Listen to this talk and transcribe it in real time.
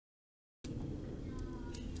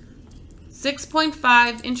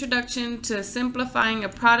6.5 Introduction to Simplifying a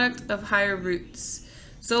Product of Higher Roots.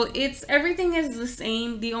 So everything is the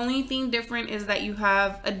same. The only thing different is that you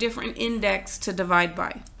have a different index to divide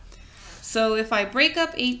by. So if I break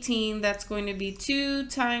up 18, that's going to be 2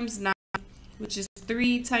 times 9, which is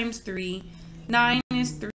 3 times 3. 9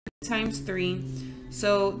 is 3 times 3.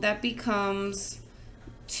 So that becomes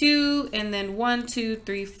 2 and then 1, 2,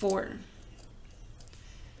 3, 4.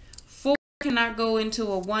 4 cannot go into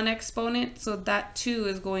a 1 exponent, so that 2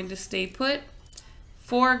 is going to stay put.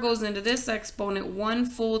 4 goes into this exponent 1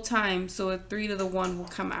 full time, so a 3 to the 1 will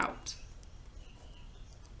come out.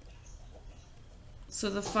 So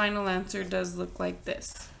the final answer does look like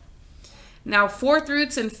this. Now, 4th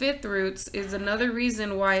roots and 5th roots is another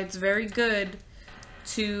reason why it's very good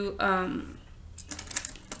to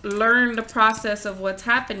learn the process of what's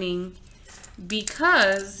happening,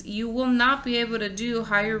 because you will not be able to do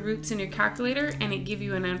higher roots in your calculator and it give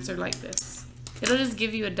you an answer like this. It'll just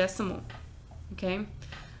give you a decimal. Okay,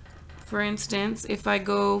 for instance, if I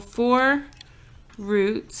go 4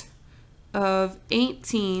 root of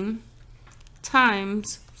 18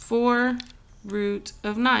 times 4 root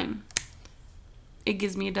of 9, it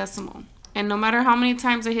gives me a decimal. And no matter how many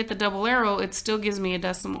times I hit the double arrow, it still gives me a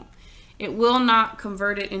decimal. It will not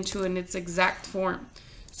convert it into its exact form.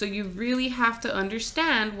 So you really have to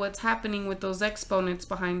understand what's happening with those exponents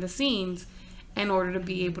behind the scenes in order to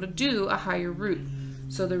be able to do a higher root.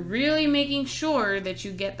 So they're really making sure that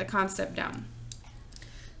you get the concept down.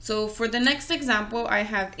 So for the next example, I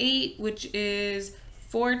have 8, which is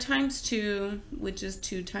 4 times 2, which is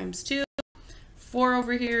 2 times 2. 4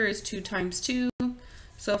 over here is 2 times 2.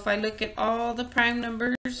 So if I look at all the prime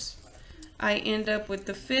numbers, I end up with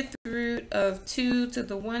the 5th root of 2 to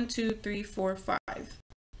the 1, 2, 3, 4, 5.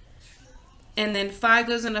 And then 5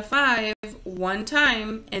 goes into 5 one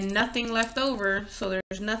time and nothing left over, so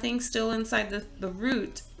there's nothing still inside the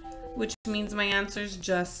root, which means my answer is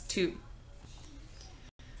just 2.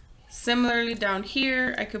 Similarly down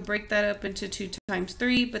here, I could break that up into 2 times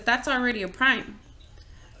 3, but that's already a prime.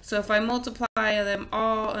 So if I multiply them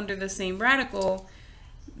all under the same radical,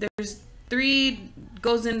 there's 3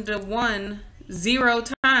 goes into 1 0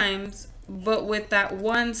 times, but with that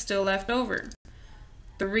 1 still left over.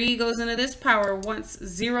 3 goes into this power once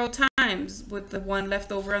 0 times with the 1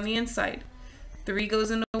 left over on the inside. 3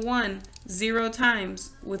 goes into 1 0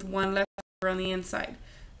 times with 1 left over on the inside.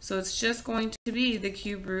 So it's just going to be the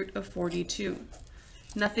cube root of 42.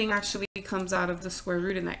 Nothing actually comes out of the square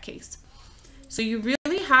root in that case. So you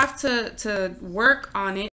really have to work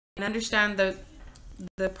on it and understand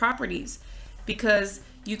the properties, because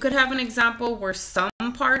you could have an example where some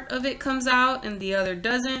part of it comes out and the other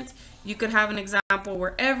doesn't. You could have an example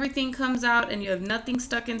where everything comes out and you have nothing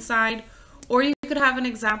stuck inside, or you could have an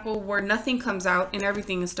example where nothing comes out and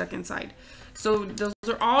everything is stuck inside. So those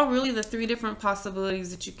are all really the 3 different possibilities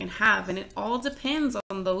that you can have, and it all depends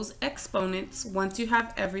on those exponents once you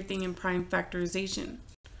have everything in prime factorization.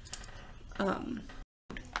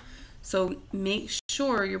 So make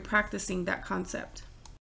sure you're practicing that concept.